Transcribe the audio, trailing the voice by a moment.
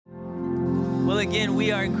again,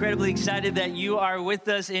 we are incredibly excited that you are with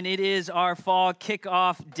us, and it is our fall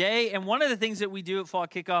kickoff day. And one of the things that we do at fall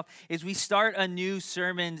kickoff is we start a new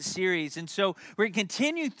sermon series. And so we're going to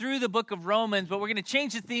continue through the book of Romans, but we're going to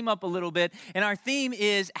change the theme up a little bit. And our theme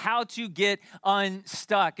is how to get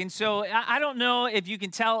unstuck. And so I don't know if you can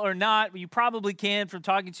tell or not, but you probably can from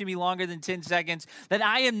talking to me longer than 10 seconds, that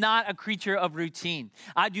I am not a creature of routine.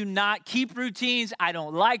 I do not keep routines. I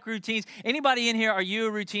don't like routines. Anybody in here, are you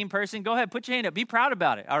a routine person? Go ahead, put your hand up. Be proud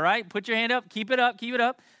about it, all right? Put your hand up. Keep it up. Keep it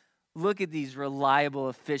up. Look at these reliable,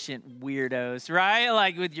 efficient weirdos, right?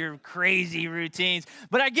 Like with your crazy routines.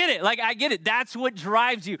 But I get it. I get it. That's what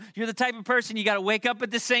drives you. You're the type of person, you got to wake up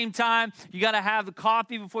at the same time. You got to have the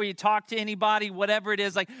coffee before you talk to anybody, whatever it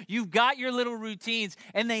is. Like, you've got your little routines,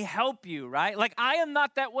 and they help you, right? Like, I am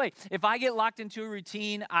not that way. If I get locked into a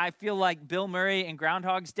routine, I feel like Bill Murray in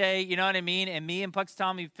Groundhog's Day, you know what I mean? And me and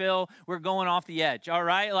Puxatawny Phil, we're going off the edge, all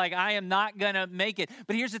right? Like, I am not going to make it.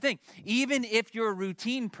 But here's the thing. Even if you're a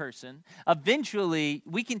routine person, eventually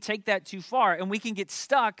we can take that too far and we can get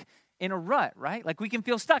stuck in a rut, right? Like, we can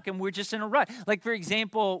feel stuck and we're just in a rut. Like, for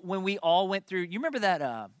example, when we all went through, you remember that,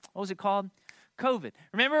 what was it called? COVID.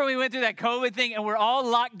 Remember when we went through that COVID thing and we're all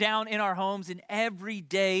locked down in our homes, and every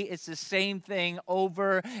day it's the same thing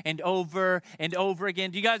over and over and over again?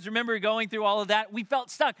 Do you guys remember going through all of that? We felt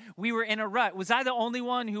stuck. We were in a rut. Was I the only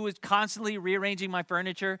one who was constantly rearranging my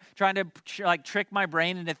furniture, trying to trick my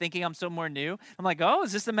brain into thinking I'm somewhere new? I'm like, oh,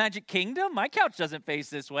 is this the Magic Kingdom? My couch doesn't face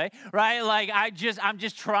this way, right? Like, I'm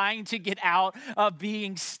just trying to get out of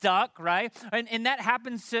being stuck, right? And that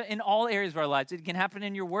happens in all areas of our lives. It can happen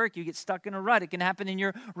in your work. You get stuck in a rut. It can happen in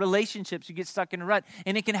your relationships. You get stuck in a rut.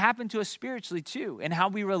 And it can happen to us spiritually too, and how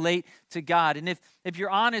we relate to God. And if you're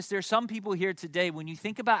honest, there's some people here today, when you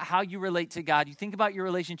think about how you relate to God, you think about your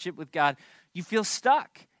relationship with God, you feel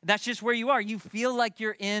stuck. That's just where you are. You feel like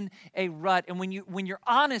you're in a rut. And when you're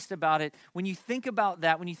honest about it, when you think about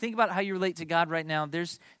that, when you think about how you relate to God right now,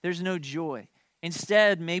 there's no joy.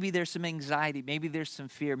 Instead, maybe there's some anxiety, maybe there's some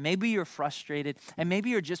fear, maybe you're frustrated, and maybe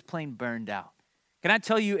you're just plain burned out. Can I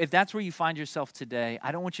tell you, if that's where you find yourself today,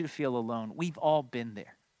 I don't want you to feel alone. We've all been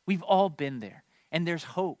there. We've all been there. And there's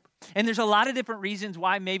hope. And there's a lot of different reasons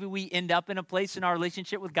why maybe we end up in a place in our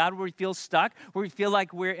relationship with God where we feel stuck, where we feel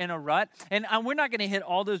like we're in a rut. And we're not going to hit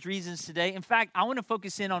all those reasons today. In fact, I want to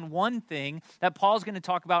focus in on one thing that Paul's going to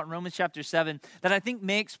talk about in Romans chapter 7 that I think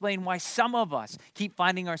may explain why some of us keep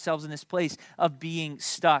finding ourselves in this place of being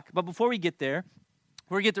stuck. But before we get there,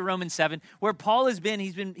 we're going to get to Romans 7, where Paul has been,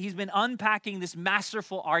 he's been unpacking this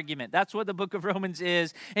masterful argument. That's what the book of Romans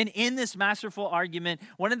is. And in this masterful argument,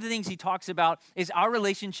 one of the things he talks about is our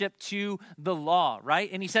relationship to the law, right?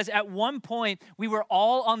 And he says at one point, we were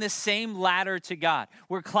all on the same ladder to God.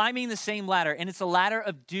 We're climbing the same ladder, and it's a ladder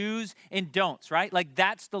of do's and don'ts, right? Like,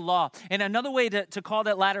 that's the law. And another way to call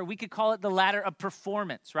that ladder, we could call it the ladder of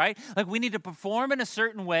performance, right? Like, we need to perform in a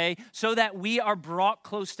certain way so that we are brought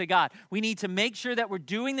close to God. We need to make sure that we're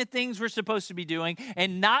doing the things we're supposed to be doing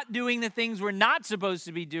and not doing the things we're not supposed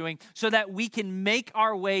to be doing so that we can make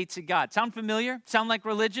our way to God. Sound familiar? Sound like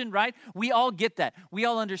religion, right? We all get that. We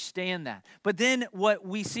all understand that. But then what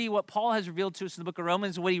we see, what Paul has revealed to us in the book of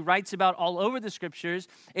Romans, what he writes about all over the scriptures,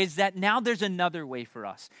 is that now there's another way for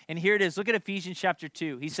us. And here it is. Look at Ephesians chapter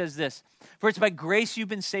 2. He says this, "For it's by grace you've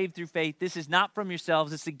been saved through faith. This is not from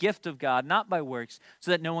yourselves. It's the gift of God, not by works, so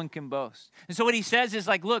that no one can boast." And so what he says is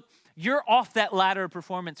like, look, you're off that ladder of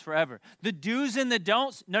performance forever. The do's and the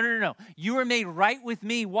don'ts, no. You are made right with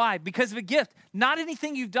me. Why? Because of a gift, not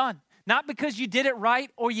anything you've done. Not because you did it right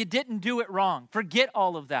or you didn't do it wrong. Forget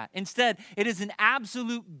all of that. Instead, it is an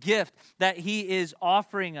absolute gift that he is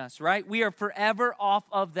offering us, right? We are forever off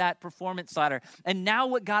of that performance ladder. And now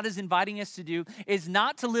what God is inviting us to do is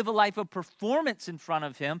not to live a life of performance in front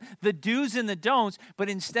of him, the do's and the don'ts, but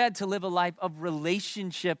instead to live a life of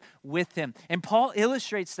relationship with him. And Paul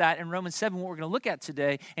illustrates that in Romans 7, what we're going to look at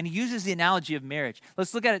today, and he uses the analogy of marriage.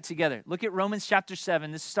 Let's look at it together. Look at Romans chapter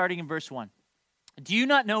 7. This is starting in verse 1. "Do you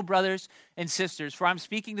not know, brothers and sisters, for I'm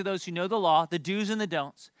speaking to those who know the law, the do's and the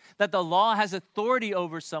don'ts, that the law has authority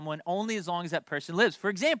over someone only as long as that person lives? For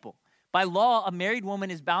example, by law, a married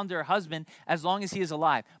woman is bound to her husband as long as he is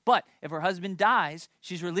alive. But if her husband dies,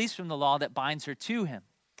 she's released from the law that binds her to him.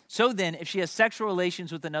 So then, if she has sexual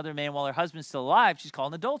relations with another man while her husband's still alive, she's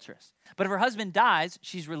called an adulteress. But if her husband dies,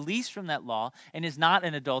 she's released from that law and is not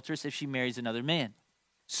an adulteress if she marries another man.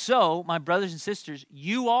 So, my brothers and sisters,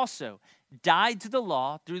 you also died to the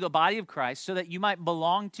law through the body of Christ so that you might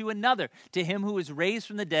belong to another, to him who was raised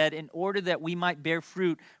from the dead in order that we might bear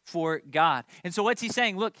fruit for God. And so what's he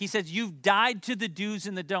saying? Look, he says, you've died to the do's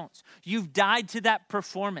and the don'ts. You've died to that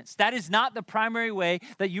performance. That is not the primary way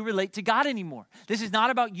that you relate to God anymore. This is not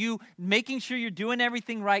about you making sure you're doing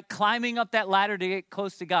everything right, climbing up that ladder to get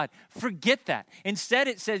close to God. Forget that. Instead,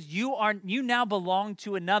 it says you now belong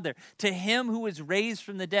to another, to him who was raised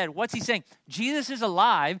from the dead. What's he saying? Jesus is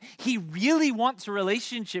alive. He really wants a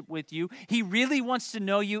relationship with you. He really wants to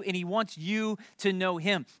know you, and he wants you to know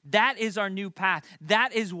him. That is our new path.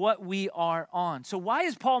 That is what we are on. So why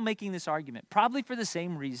is Paul making this argument? Probably for the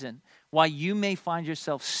same reason why you may find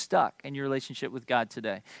yourself stuck in your relationship with God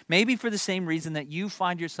today. Maybe for the same reason that you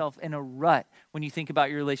find yourself in a rut when you think about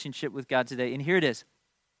your relationship with God today. And here it is.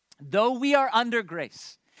 Though we are under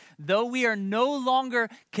grace, though we are no longer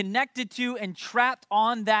connected to and trapped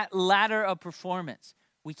on that ladder of performance,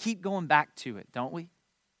 we keep going back to it, don't we?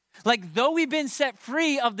 Like, though we've been set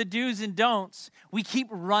free of the do's and don'ts, we keep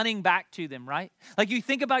running back to them, right? Like, you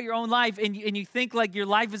think about your own life and you think like your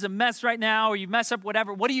life is a mess right now, or you mess up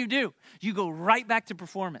whatever. What do? You go right back to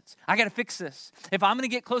performance. I got to fix this. If I'm going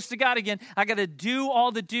to get close to God again, I got to do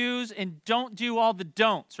all the do's and don't do all the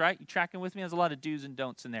don'ts, right? You tracking with me? There's a lot of do's and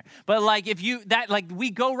don'ts in there. But like,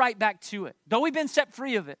 we go right back to it. Though we've been set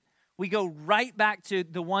free of it, we go right back to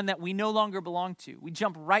the one that we no longer belong to. We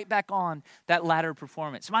jump right back on that ladder of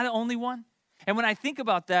performance. Am I the only one? And when I think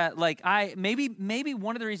about that, like maybe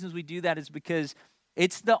one of the reasons we do that is because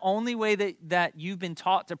it's the only way that you've been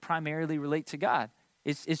taught to primarily relate to God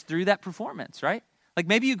is through that performance, right? Like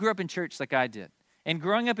maybe you grew up in church like I did. And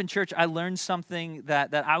growing up in church, I learned something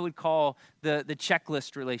that I would call the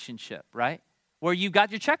checklist relationship, right? Where you've got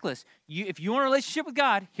your checklist. If you want a relationship with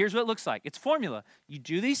God, here's what it looks like. It's formula. You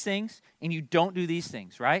do these things and you don't do these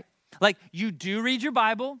things, right? Like you do read your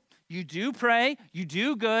Bible, you do pray, you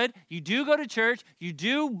do good, you do go to church, you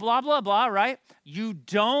do blah, blah, blah, right? You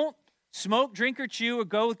don't smoke, drink, or chew, or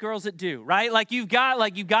go with girls that do, right? Like you've got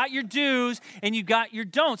your do's and you got your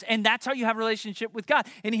don'ts, and that's how you have a relationship with God.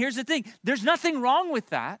 And here's the thing. There's nothing wrong with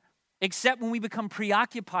that except when we become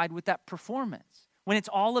preoccupied with that performance. When it's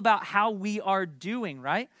all about how we are doing,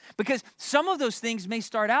 right? Because some of those things may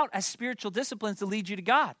start out as spiritual disciplines to lead you to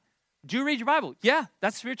God. Do read your Bible. Yeah,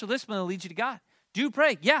 that's spiritual discipline that will lead you to God. Do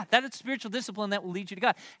pray. Yeah, that is spiritual discipline that will lead you to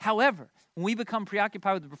God. However, when we become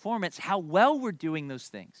preoccupied with the performance, how well we're doing those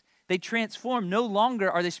things, they transform. No longer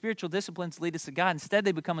are they spiritual disciplines to lead us to God. Instead,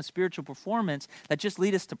 they become a spiritual performance that just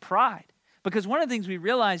lead us to pride. Because one of the things we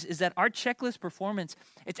realize is that our checklist performance,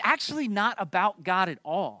 it's actually not about God at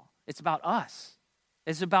all. It's about us.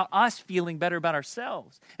 It's about us feeling better about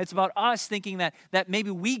ourselves. It's about us thinking that maybe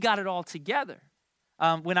we got it all together.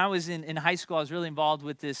 When I was in high school, I was really involved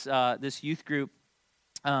with this youth group.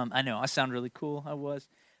 I know, I sound really cool. I was.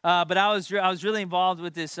 But I was really involved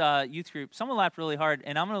with this youth group. Someone laughed really hard,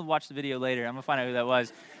 and I'm going to watch the video later. I'm going to find out who that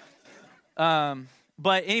was.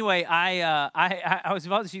 But anyway, I was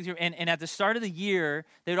involved with this youth group, and at the start of the year,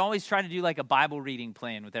 they would always try to do like a Bible reading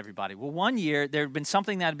plan with everybody. Well, one year, there had been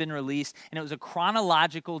something that had been released, and it was a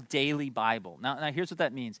chronological daily Bible. Now here's what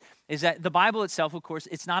that means, is that the Bible itself, of course,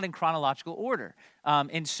 it's not in chronological order.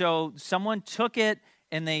 And so someone took it,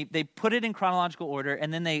 and they put it in chronological order,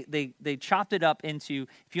 and then they chopped it up into,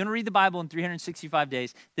 if you want to read the Bible in 365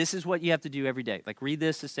 days, this is what you have to do every day. Like read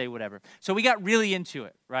this to say whatever. So we got really into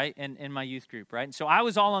it, right, in my youth group, right? And so I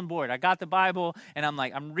was all on board. I got the Bible, and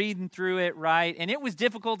I'm reading through it, right? And it was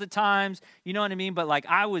difficult at times, you know what I mean? But like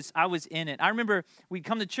I was in it. I remember we'd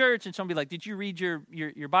come to church, and someone would be like, did you read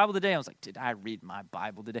your Bible today? I was like, did I read my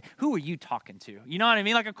Bible today? Who are you talking to? You know what I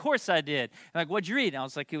mean? Like, of course I did. Like, what'd you read? And I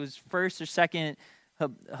was like, it was 1st or 2nd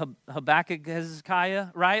Habakkuk, Hezekiah,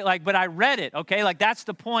 right? Like, but I read it, okay? Like, that's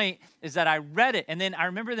the point, is that I read it. And then I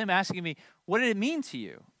remember them asking me, what did it mean to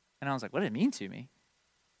you? And I was like, what did it mean to me?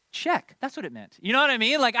 Check. That's what it meant. You know what I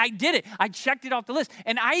mean? Like, I did it. I checked it off the list.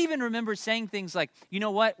 And I even remember saying things like, you know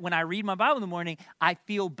what? When I read my Bible in the morning, I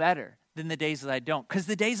feel better than the days that I don't. Because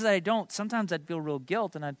the days that I don't, sometimes I'd feel real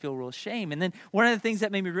guilt and I'd feel real shame. And then one of the things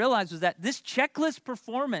that made me realize was that this checklist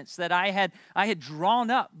performance that I had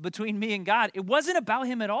drawn up between me and God, it wasn't about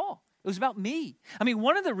him at all. It was about me. I mean,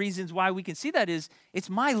 one of the reasons why we can see that is it's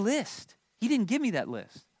my list. He didn't give me that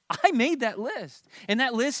list. I made that list. And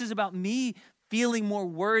that list is about me feeling more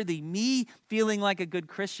worthy, me feeling like a good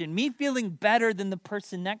Christian, me feeling better than the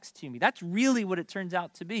person next to me. That's really what it turns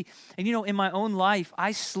out to be. And you know, in my own life,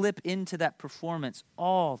 I slip into that performance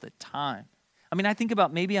all the time. I mean, I think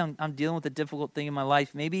about maybe I'm dealing with a difficult thing in my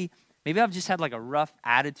life. Maybe I've just had like a rough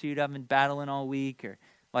attitude I've been battling all week, or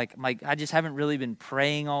I just haven't really been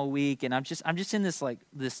praying all week, and I'm just in this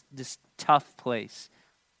this tough place,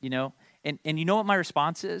 you know? And you know what my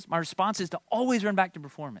response is? My response is to always run back to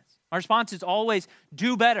performance. My response is always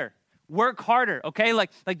do better, work harder, okay?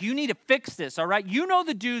 Like you need to fix this, all right? You know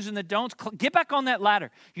the do's and the don'ts. Get back on that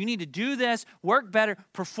ladder. You need to do this, work better,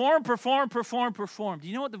 perform. Do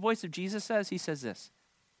you know what the voice of Jesus says? He says this,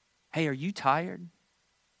 hey, are you tired?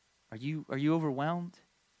 Are you overwhelmed?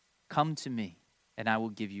 Come to me, and I will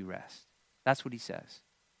give you rest. That's what he says.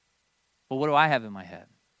 But what do I have in my head?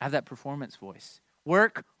 I have that performance voice.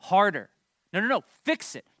 Work harder. No,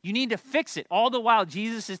 fix it. You need to fix it. All the while,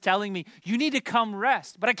 Jesus is telling me, you need to come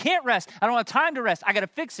rest. But I can't rest. I don't have time to rest. I got to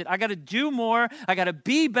fix it. I got to do more. I got to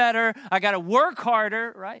be better. I got to work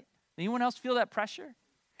harder, right? Anyone else feel that pressure?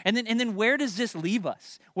 And then where does this leave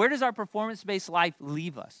us? Where does our performance-based life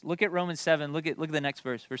leave us? Look at Romans 7. Look at the next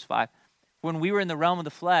verse, verse 5. When we were in the realm of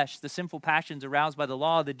the flesh, the sinful passions aroused by the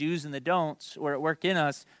law, the do's and the don'ts were at work in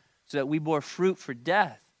us so that we bore fruit for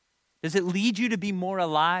death. Does it lead you to be more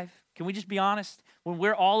alive? Can we just be honest? When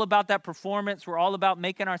we're all about that performance, we're all about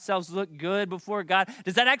making ourselves look good before God,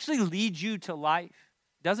 does that actually lead you to life?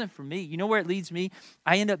 It doesn't for me. You know where it leads me?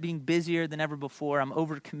 I end up being busier than ever before. I'm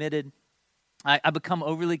overcommitted. I become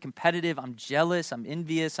overly competitive. I'm jealous. I'm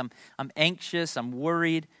envious. I'm anxious. I'm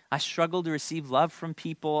worried. I struggle to receive love from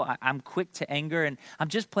people. I'm quick to anger, and I'm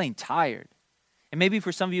just plain tired. And maybe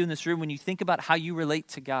for some of you in this room, when you think about how you relate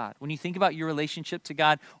to God, when you think about your relationship to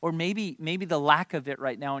God, or maybe the lack of it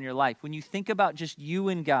right now in your life, when you think about just you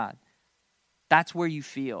and God, that's where you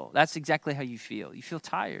feel. That's exactly how you feel. You feel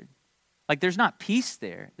tired. Like there's not peace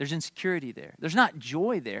there. There's insecurity there. There's not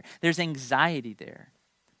joy there. There's anxiety there.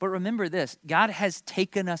 But remember this, God has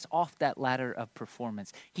taken us off that ladder of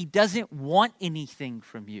performance. He doesn't want anything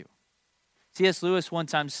from you. C.S. Lewis one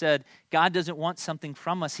time said, God doesn't want something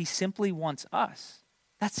from us. He simply wants us.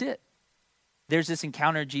 That's it. There's this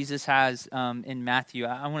encounter Jesus has in Matthew.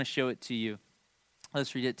 I want to show it to you.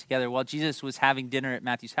 Let's read it together. While Jesus was having dinner at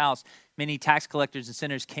Matthew's house, many tax collectors and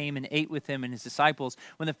sinners came and ate with him and his disciples.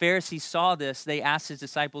 When the Pharisees saw this, they asked his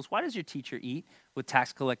disciples, why does your teacher eat with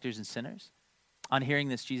tax collectors and sinners? On hearing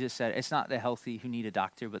this, Jesus said, it's not the healthy who need a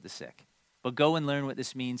doctor, but the sick. But go and learn what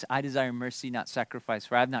this means. I desire mercy, not sacrifice,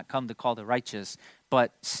 for I have not come to call the righteous,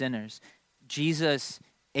 but sinners. Jesus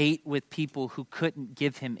ate with people who couldn't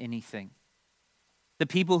give him anything. The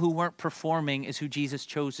people who weren't performing is who Jesus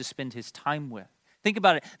chose to spend his time with. Think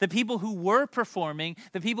about it. The people who were performing,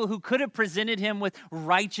 the people who could have presented him with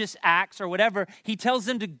righteous acts or whatever, he tells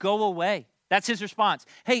them to go away. That's his response.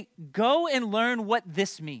 Hey, go and learn what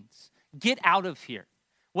this means. Get out of here.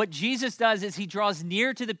 What Jesus does is he draws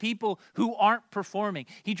near to the people who aren't performing.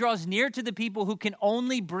 He draws near to the people who can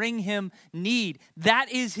only bring him need. That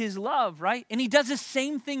is his love, right? And he does the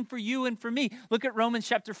same thing for you and for me. Look at Romans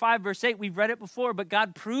chapter 5, verse 8. We've read it before, but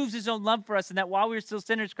God proves his own love for us and that while we were still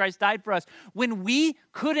sinners, Christ died for us. When we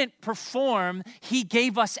couldn't perform, he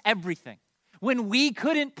gave us everything. When we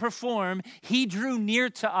couldn't perform, he drew near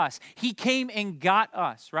to us. He came and got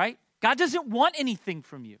us, right? God doesn't want anything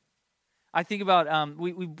from you. I think about,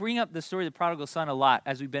 we bring up the story of the prodigal son a lot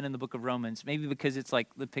as we've been in the book of Romans, maybe because it's like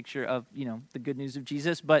the picture of, the good news of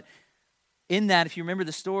Jesus. But in that, if you remember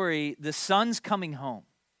the story, the son's coming home.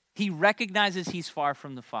 He recognizes he's far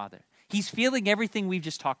from the father. He's feeling everything we've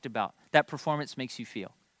just talked about, that performance makes you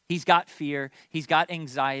feel. He's got fear. He's got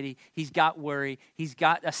anxiety. He's got worry. He's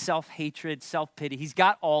got a self-hatred, self-pity. He's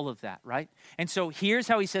got all of that, right? And so here's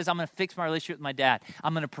how he says, I'm going to fix my relationship with my dad.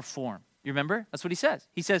 I'm going to perform. You remember? That's what he says.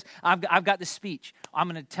 He says, I've got this speech. I'm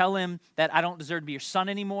going to tell him that I don't deserve to be your son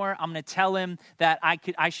anymore. I'm going to tell him that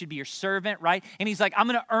I should be your servant, right? And he's like, I'm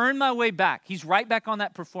going to earn my way back. He's right back on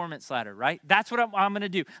that performance ladder, right? That's what I'm going to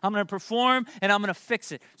do. I'm going to perform and I'm going to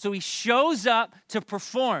fix it. So he shows up to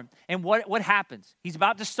perform. And what happens? He's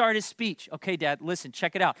about to start his speech. Okay, Dad, listen,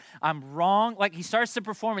 check it out. I'm wrong. Like he starts the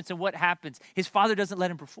performance and what happens? His father doesn't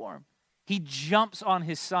let him perform. He jumps on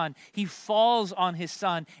his son. He falls on his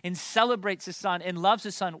son and celebrates his son and loves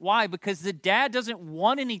his son. Why? Because the dad doesn't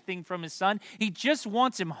want anything from his son. He just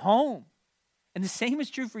wants him home. And the same is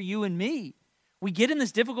true for you and me. We get in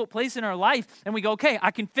this difficult place in our life and we go, okay,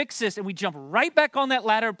 I can fix this. And we jump right back on that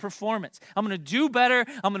ladder of performance. I'm going to do better.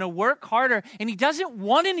 I'm going to work harder. And he doesn't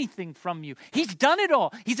want anything from you. He's done it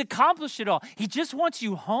all. He's accomplished it all. He just wants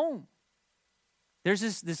you home.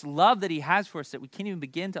 There's this love that he has for us that we can't even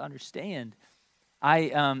begin to understand.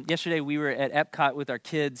 Yesterday we were at Epcot with our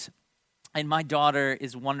kids, and my daughter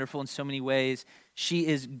is wonderful in so many ways. She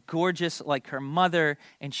is gorgeous like her mother,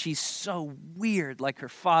 and she's so weird like her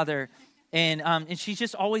father. And she's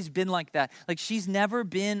just always been like that. Like she's never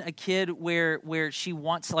been a kid where she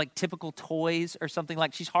wants like typical toys or something.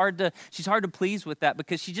 Like she's hard to please with that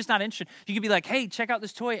because she's just not interested. You could be like, hey, check out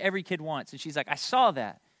this toy every kid wants. And she's like, I saw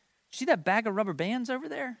that. See that bag of rubber bands over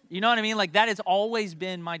there? You know what I mean? Like that has always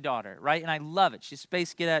been my daughter, right? And I love it. She's a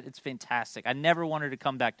space cadet. It's fantastic. I never want her to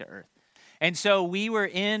come back to Earth. And so we were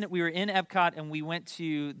in Epcot and we went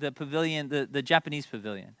to the pavilion, the Japanese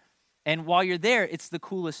pavilion. And while you're there, it's the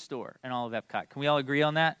coolest store in all of Epcot. Can we all agree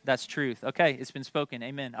on that? That's truth. Okay, it's been spoken.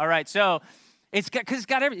 Amen. All right, so it's got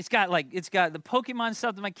the Pokemon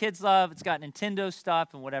stuff that my kids love. It's got Nintendo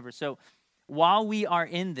stuff and whatever. So while we are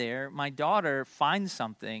in there, my daughter finds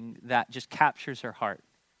something that just captures her heart.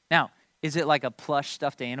 Now, is it like a plush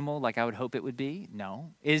stuffed animal like I would hope it would be?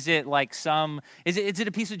 No. Is it like is it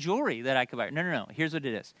a piece of jewelry that I could buy? No. Here's what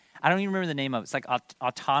it is. I don't even remember the name of it. It's like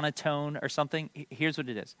Autonatone or something. Here's what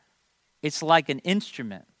it is. It's like an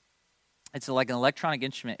instrument. It's like an electronic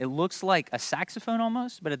instrument. It looks like a saxophone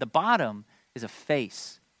almost, but at the bottom is a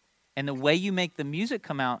face. And the way you make the music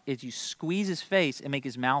come out is you squeeze his face and make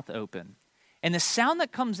his mouth open. And the sound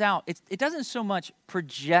that comes out, it doesn't so much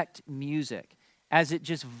project music as it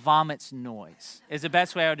just vomits noise, is the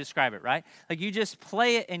best way I would describe it, right? Like you just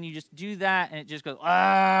play it and you just do that and it just goes,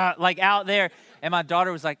 like out there. And my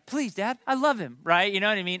daughter was like, please, Dad, I love him, right? You know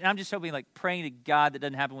what I mean? And I'm just hoping, like praying to God that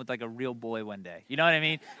doesn't happen with like a real boy one day. You know what I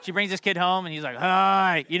mean? She brings this kid home and he's like,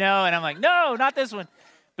 hi, you know? And I'm like, no, not this one.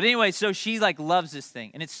 But anyway, so she like loves this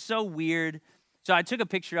thing and it's so weird. So I took a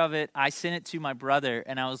picture of it, I sent it to my brother,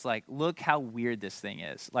 and I was like, look how weird this thing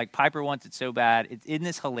is. Like, Piper wants it so bad. Isn't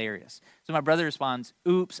this hilarious? So my brother responds,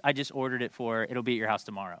 oops, I just ordered it for her. It'll be at your house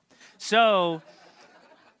tomorrow. So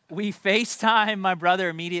we FaceTime my brother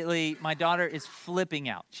immediately. My daughter is flipping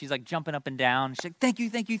out. She's like jumping up and down. She's like, thank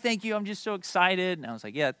you. I'm just so excited. And I was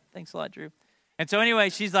like, yeah, thanks a lot, Drew. And so anyway,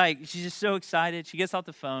 she's just so excited. She gets off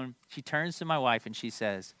the phone. She turns to my wife, and she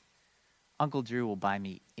says, Uncle Drew will buy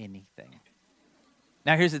me anything.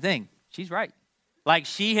 Now, here's the thing. She's right. Like,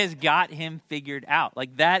 she has got him figured out.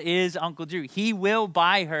 Like, that is Uncle Drew. He will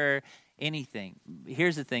buy her anything.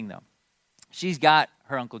 Here's the thing, though. She's got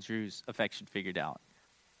her Uncle Drew's affection figured out.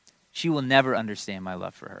 She will never understand my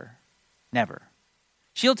love for her. Never.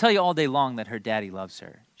 She'll tell you all day long that her daddy loves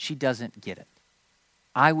her. She doesn't get it.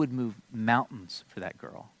 I would move mountains for that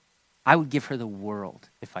girl. I would give her the world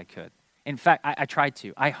if I could. In fact, I tried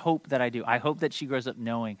to. I hope that I do. I hope that she grows up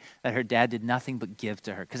knowing that her dad did nothing but give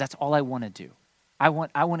to her, because that's all I want to do. I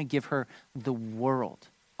want to give her the world.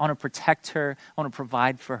 I want to protect her. I want to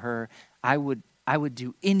provide for her. I would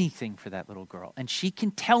do anything for that little girl. And she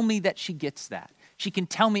can tell me that she gets that. She can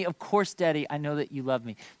tell me, of course, Daddy, I know that you love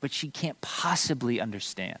me, but she can't possibly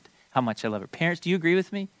understand how much I love her. Parents, do you agree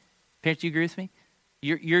with me? Parents, do you agree with me?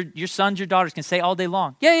 Your sons, your daughters can say all day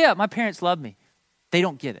long, yeah, my parents love me. They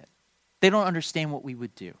don't get it. They don't understand what we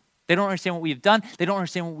would do. They don't understand what we have done. They don't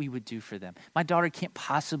understand what we would do for them. My daughter can't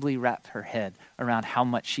possibly wrap her head around how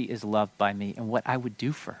much she is loved by me and what I would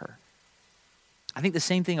do for her. I think the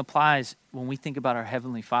same thing applies when we think about our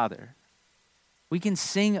Heavenly Father. We can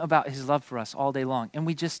sing about his love for us all day long, and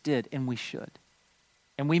we just did, and we should.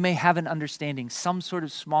 And we may have an understanding, some sort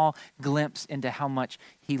of small glimpse into how much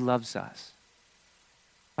he loves us.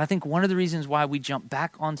 I think one of the reasons why we jump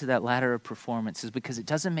back onto that ladder of performance is because it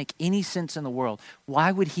doesn't make any sense in the world.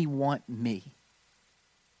 Why would he want me?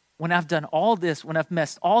 When I've done all this, when I've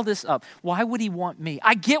messed all this up, why would he want me?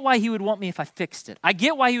 I get why he would want me if I fixed it. I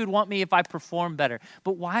get why he would want me if I performed better.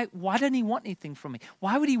 But why doesn't he want anything from me?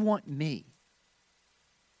 Why would he want me?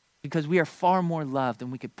 Because we are far more loved than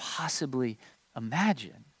we could possibly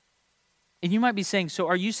imagine. And you might be saying, so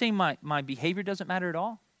are you saying my behavior doesn't matter at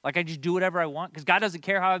all? Like I just do whatever I want because God doesn't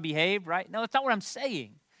care how I behave, right? No, that's not what I'm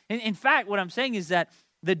saying. In fact, what I'm saying is that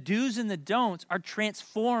the do's and the don'ts are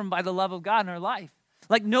transformed by the love of God in our life.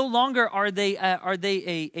 Like no longer are they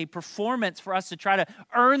a performance for us to try to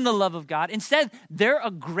earn the love of God. Instead, they're a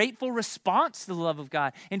grateful response to the love of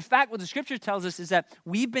God. In fact, what the scripture tells us is that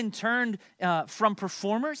we've been turned from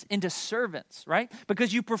performers into servants, right?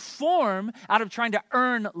 Because you perform out of trying to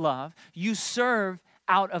earn love. You serve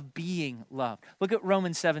out of being loved. Look at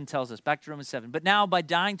Romans 7 tells us, back to Romans 7. But now by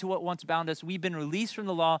dying to what once bound us, we've been released from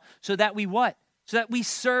the law so that we what? So that we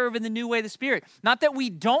serve in the new way of the Spirit. Not that we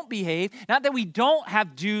don't behave, not that we don't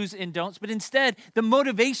have do's and don'ts, but instead the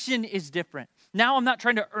motivation is different. Now I'm not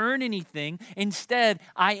trying to earn anything. Instead,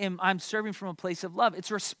 I'm serving from a place of love.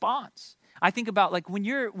 It's a response. I think about like when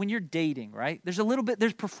you're dating, right?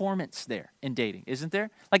 There's performance there in dating, isn't there?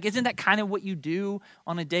 Like, isn't that kind of what you do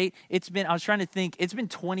on a date? It's been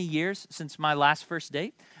 20 years since my last first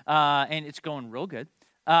date, and it's going real good.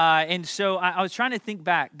 And so I was trying to think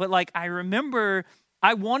back, but like I remember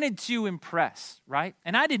I wanted to impress, right?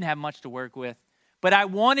 And I didn't have much to work with, but I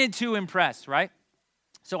wanted to impress, right?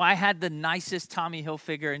 So I had the nicest Tommy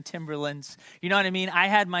Hilfiger and Timberlands. You know what I mean? I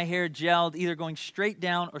had my hair gelled, either going straight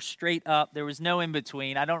down or straight up. There was no in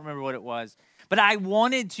between. I don't remember what it was. But I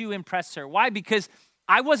wanted to impress her. Why? Because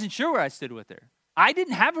I wasn't sure where I stood with her. I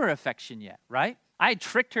didn't have her affection yet, right? I had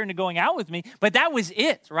tricked her into going out with me, but that was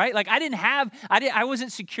it, right? Like I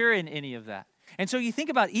wasn't secure in any of that. And so you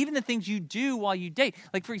think about even the things you do while you date.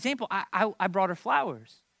 Like, for example, I brought her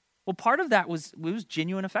flowers. Well, part of that was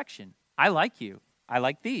genuine affection. I like you. I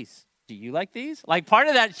like these. Do you like these? Like, part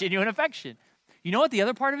of that genuine affection. You know what the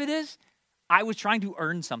other part of it is? I was trying to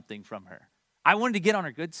earn something from her. I wanted to get on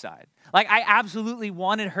her good side. Like, I absolutely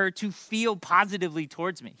wanted her to feel positively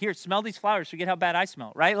towards me. Here, smell these flowers. Forget how bad I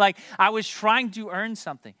smell, right? Like, I was trying to earn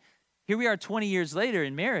something. Here we are 20 years later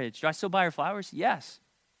in marriage. Do I still buy her flowers? Yes.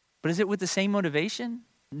 But is it with the same motivation?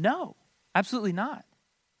 No, absolutely not.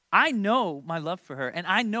 I know my love for her, and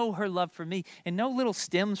I know her love for me, and no little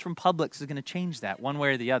stems from Publix is going to change that one way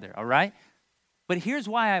or the other, all right? But here's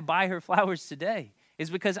why I buy her flowers today, is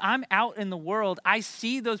because I'm out in the world, I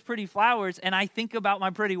see those pretty flowers, and I think about my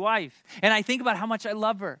pretty wife, and I think about how much I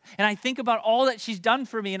love her, and I think about all that she's done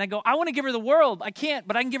for me, and I go, I want to give her the world. I can't,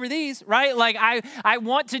 but I can give her these, right? Like, I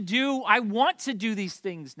want to do these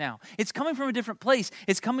things now. It's coming from a different place.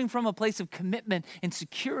 It's coming from a place of commitment and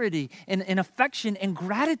security and affection and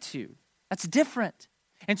gratitude. That's different.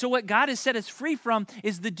 And so what God has set us free from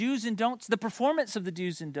is the do's and don'ts, the performance of the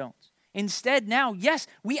do's and don'ts. Instead, now, yes,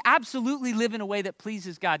 we absolutely live in a way that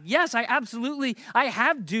pleases God. Yes, I have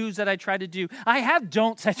do's that I try to do. I have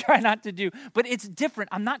don'ts I try not to do, but it's different.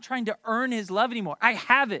 I'm not trying to earn his love anymore. I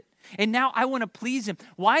have it. And now I want to please him.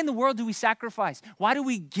 Why in the world do we sacrifice? Why do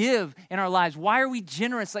we give in our lives? Why are we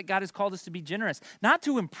generous like God has called us to be generous? Not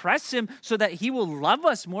to impress him so that he will love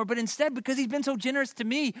us more, but instead because he's been so generous to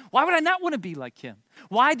me. Why would I not want to be like him?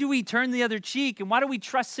 Why do we turn the other cheek? And why do we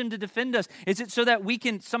trust him to defend us? Is it so that we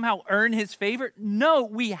can somehow earn his favor? No,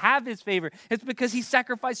 we have his favor. It's because he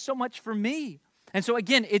sacrificed so much for me. And so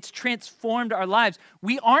again, it's transformed our lives.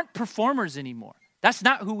 We aren't performers anymore. That's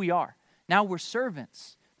not who we are. Now we're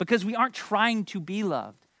servants. Because we aren't trying to be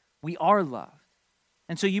loved. We are loved.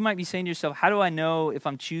 And so you might be saying to yourself, how do I know if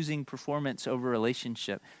I'm choosing performance over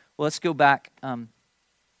relationship? Well, let's go back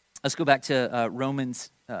to Romans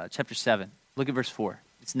chapter 7. Look at verse 4.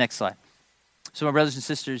 It's the next slide. So my brothers and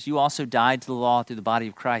sisters, you also died to the law through the body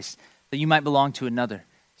of Christ, that you might belong to another,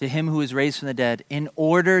 to him who was raised from the dead, in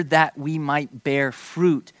order that we might bear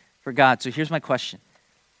fruit for God. So here's my question.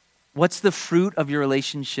 What's the fruit of your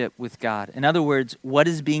relationship with God? In other words, what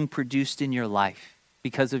is being produced in your life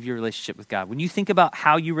because of your relationship with God? When you think about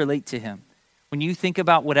how you relate to him, when you think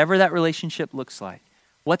about whatever that relationship looks like,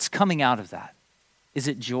 what's coming out of that? Is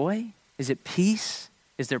it joy? Is it peace?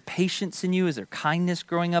 Is there patience in you? Is there kindness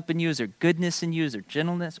growing up in you? Is there goodness in you? Is there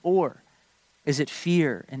gentleness? Or is it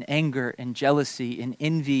fear and anger and jealousy and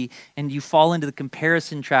envy, and you fall into the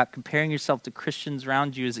comparison trap, comparing yourself to Christians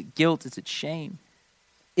around you? Is it guilt? Is it shame?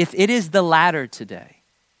 If it is the latter today,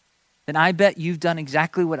 then I bet you've done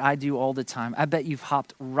exactly what I do all the time. I bet you've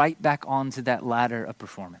hopped right back onto that ladder of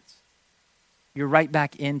performance. You're right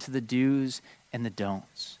back into the do's and the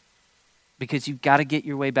don'ts because you've got to get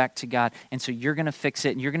your way back to God. And so you're going to fix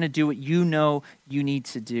it and you're going to do what you know you need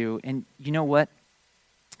to do. And you know what?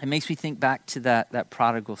 It makes me think back to that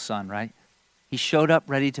prodigal son, right? He showed up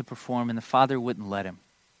ready to perform and the father wouldn't let him.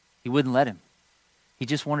 He wouldn't let him. He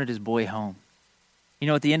just wanted his boy home. You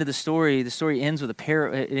know, at the end of the story ends with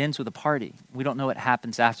a party. We don't know what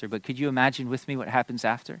happens after, but could you imagine with me what happens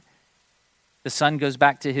after? The son goes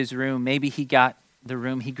back to his room. Maybe he got the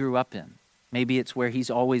room he grew up in. Maybe it's where he's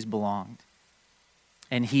always belonged.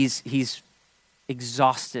 And he's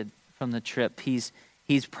exhausted from the trip. He's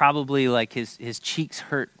probably like his cheeks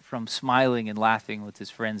hurt from smiling and laughing with his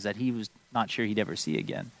friends that he was not sure he'd ever see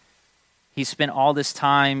again. He spent all this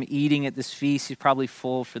time eating at this feast. He's probably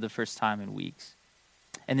full for the first time in weeks.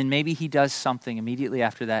 And then maybe he does something immediately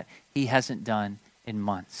after that he hasn't done in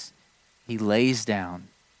months. He lays down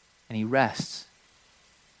and he rests.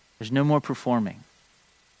 There's no more performing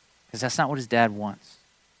because that's not what his dad wants.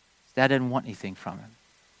 His dad doesn't want anything from him.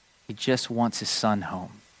 He just wants his son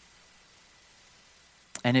home.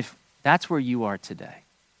 And if that's where you are today,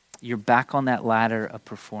 you're back on that ladder of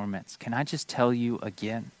performance. Can I just tell you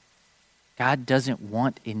again, God doesn't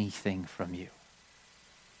want anything from you.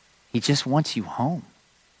 He just wants you home.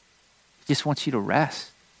 He just wants you to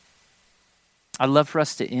rest. I'd love for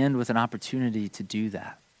us to end with an opportunity to do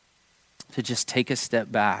that, to just take a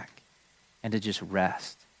step back and to just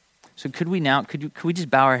rest. So could we just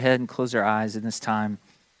bow our head and close our eyes in this time?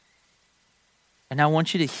 And I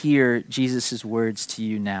want you to hear Jesus' words to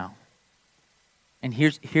you now. And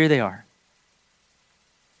here they are.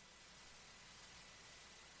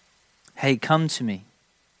 Hey, come to me.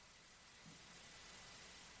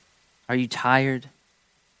 Are you tired?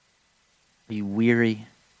 Are you weary?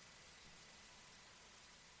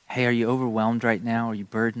 Hey, are you overwhelmed right now? Are you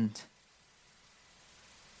burdened?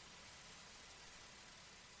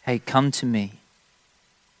 Hey, come to me,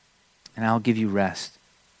 and I'll give you rest.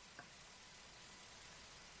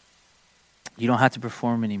 You don't have to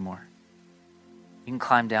perform anymore. You can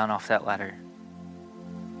climb down off that ladder.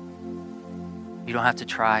 You don't have to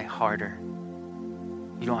try harder.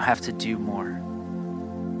 You don't have to do more.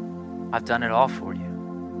 I've done it all for you.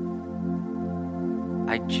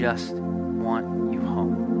 I just want you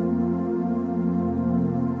home.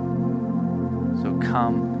 So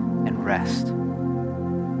come and rest.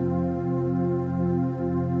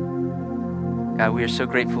 God, we are so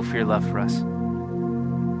grateful for your love for us.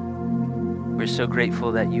 We're so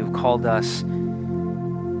grateful that you've called us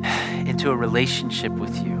into a relationship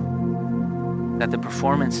with you, that the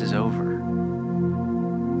performance is over.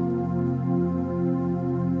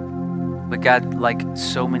 But God, like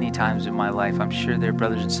so many times in my life, I'm sure there are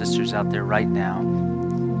brothers and sisters out there right now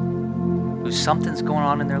who something's going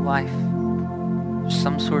on in their life. There's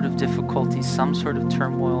some sort of difficulty, some sort of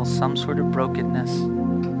turmoil, some sort of brokenness.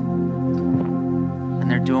 And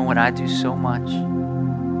they're doing what I do so much.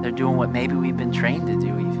 They're doing what maybe we've been trained to do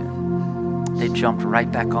even. They jumped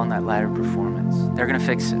right back on that ladder of performance. They're going to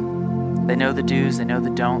fix it. They know the do's, they know the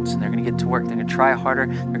don'ts, and they're going to get to work. They're going to try harder.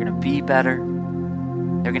 They're going to be better.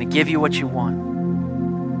 They're going to give you what you want.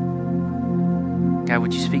 God,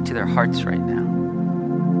 would you speak to their hearts right now?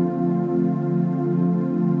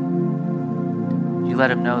 You let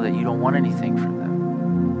them know that you don't want anything from them.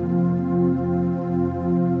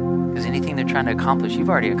 Because anything they're trying to accomplish, you've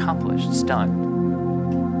already accomplished. It's done.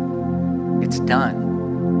 It's done.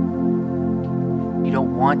 You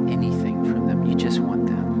don't want anything from them. You just want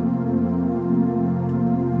them.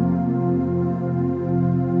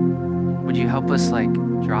 Would you help us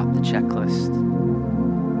drop the checklist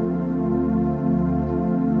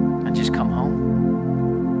and just come home?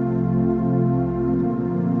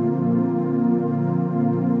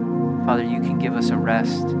 Father, you can give us a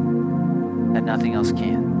rest that nothing else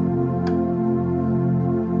can.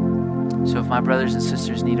 So if my brothers and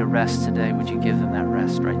sisters need a rest today, would you give them that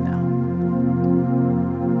rest right now?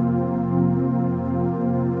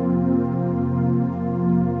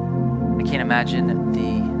 I can't imagine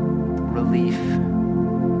the relief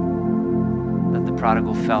that the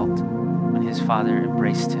prodigal felt when his father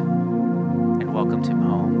embraced him and welcomed him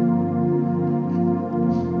home.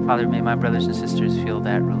 Father, may my brothers and sisters feel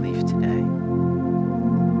that relief today.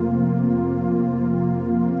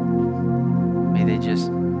 May they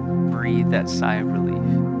just breathe that sigh of relief.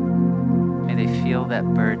 May they feel that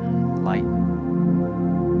burden lighten.